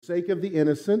sake of the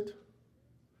innocent,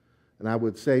 and I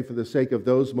would say for the sake of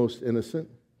those most innocent,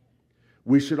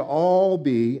 we should all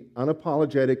be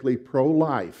unapologetically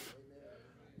pro-life.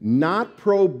 Not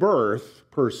pro-birth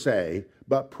per se,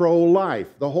 but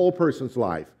pro-life, the whole person's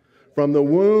life, from the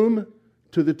womb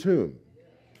to the tomb.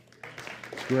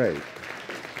 It's great.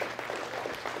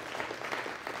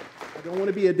 I don't want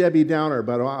to be a Debbie Downer,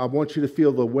 but I want you to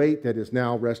feel the weight that is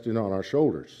now resting on our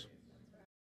shoulders.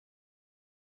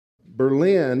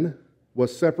 Berlin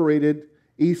was separated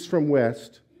east from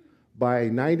west by a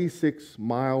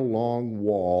 96-mile-long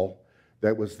wall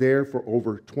that was there for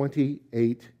over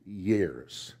 28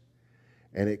 years.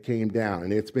 And it came down,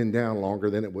 and it's been down longer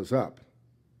than it was up.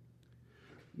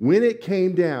 When it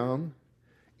came down,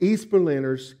 East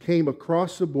Berliners came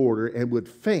across the border and would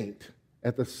faint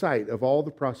at the sight of all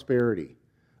the prosperity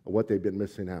of what they'd been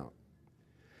missing out.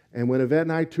 And when Yvette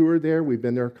and I toured there, we've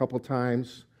been there a couple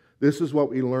times, this is what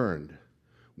we learned.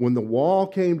 When the wall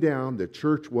came down, the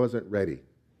church wasn't ready.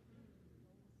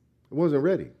 It wasn't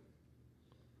ready.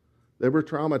 They were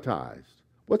traumatized.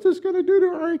 What's this going to do to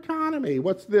our economy?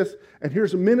 What's this? And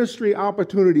here's ministry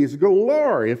opportunities. Go,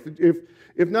 Lord,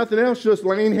 if nothing else, just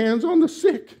laying hands on the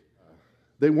sick.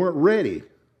 They weren't ready.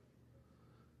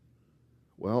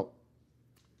 Well,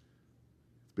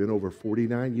 it's been over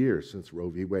 49 years since Roe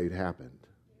v. Wade happened.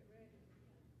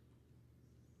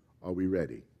 Are we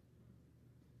ready?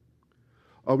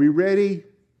 Are we ready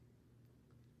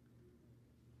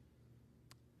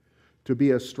to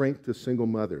be a strength to single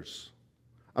mothers?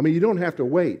 I mean, you don't have to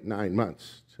wait 9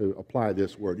 months to apply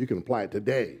this word. You can apply it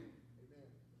today.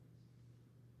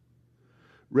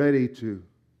 Ready to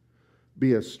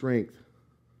be a strength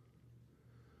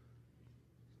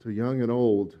to young and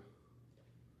old,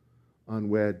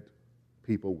 unwed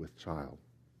people with child.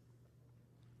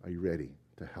 Are you ready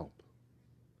to help?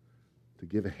 To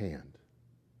give a hand?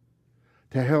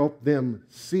 To help them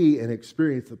see and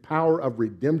experience the power of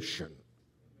redemption.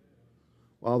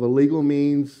 While the legal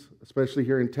means, especially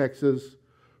here in Texas,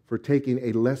 for taking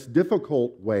a less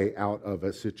difficult way out of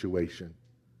a situation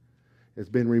has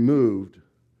been removed,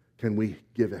 can we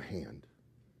give a hand?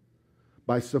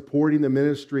 By supporting the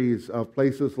ministries of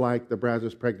places like the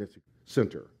Brazos Pregnancy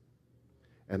Center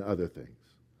and other things.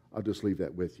 I'll just leave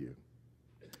that with you.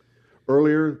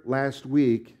 Earlier last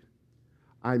week,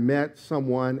 I met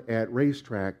someone at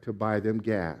Racetrack to buy them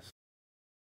gas.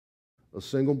 A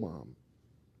single mom.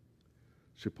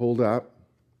 She pulled up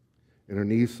in her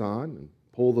Nissan and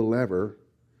pulled the lever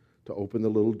to open the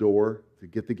little door to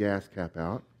get the gas cap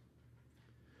out.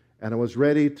 And I was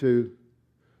ready to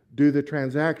do the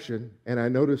transaction, and I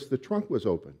noticed the trunk was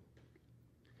open.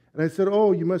 And I said,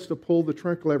 oh, you must have pulled the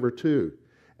trunk lever too.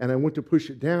 And I went to push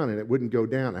it down, and it wouldn't go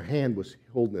down. A hand was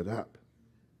holding it up.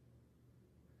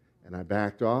 And I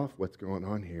backed off. What's going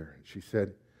on here? And she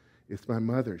said, it's my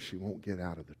mother. She won't get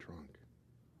out of the trunk.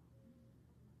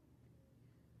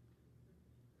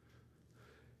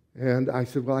 And I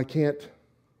said, well, I can't,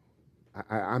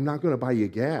 I'm not going to buy you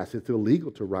gas. It's illegal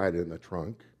to ride in the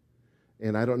trunk.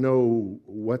 And I don't know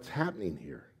what's happening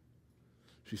here.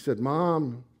 She said,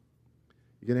 Mom,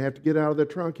 you're going to have to get out of the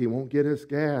trunk. He won't get us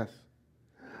gas.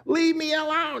 Leave me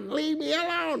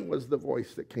alone, was the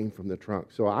voice that came from the trunk.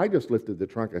 So I just lifted the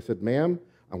trunk. I said, ma'am,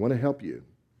 I want to help you,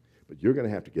 but you're going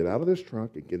to have to get out of this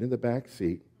trunk and get in the back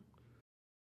seat.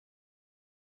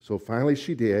 So finally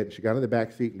she did. She got in the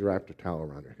back seat and wrapped a towel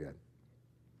around her head.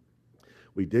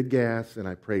 We did gas, and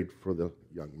I prayed for the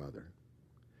young mother.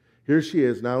 Here she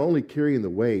is, not only carrying the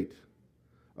weight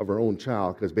of her own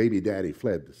child, because baby daddy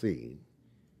fled the scene,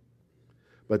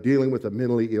 but dealing with a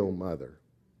mentally ill mother.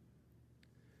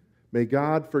 May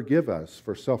God forgive us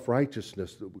for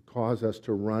self-righteousness that would cause us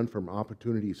to run from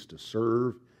opportunities to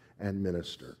serve and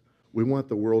minister. We want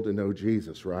the world to know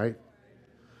Jesus, right?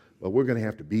 Well, we're going to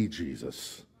have to be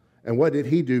Jesus. And what did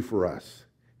he do for us?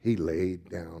 He laid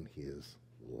down his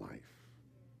life.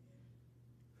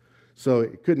 So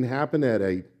it couldn't happen at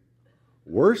a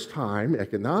worse time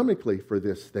economically for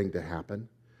this thing to happen,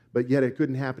 but yet it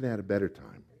couldn't happen at a better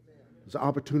time. Because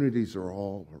opportunities are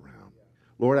all around.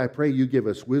 Lord, I pray you give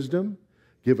us wisdom,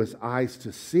 give us eyes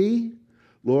to see.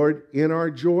 Lord, in our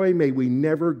joy, may we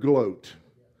never gloat.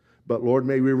 But Lord,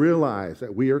 may we realize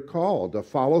that we are called to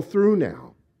follow through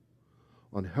now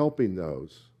on helping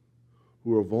those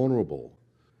who are vulnerable.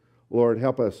 Lord,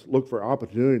 help us look for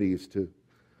opportunities to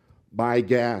buy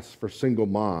gas for single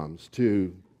moms,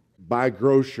 to buy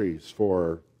groceries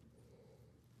for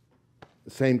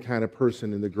the same kind of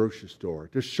person in the grocery store,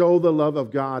 to show the love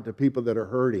of God to people that are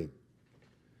hurting.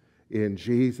 In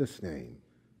Jesus' name.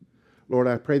 Lord,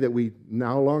 I pray that we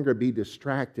no longer be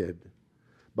distracted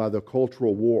by the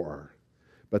cultural war,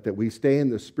 but that we stay in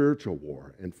the spiritual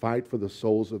war and fight for the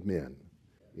souls of men.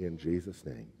 In Jesus'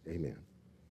 name, amen.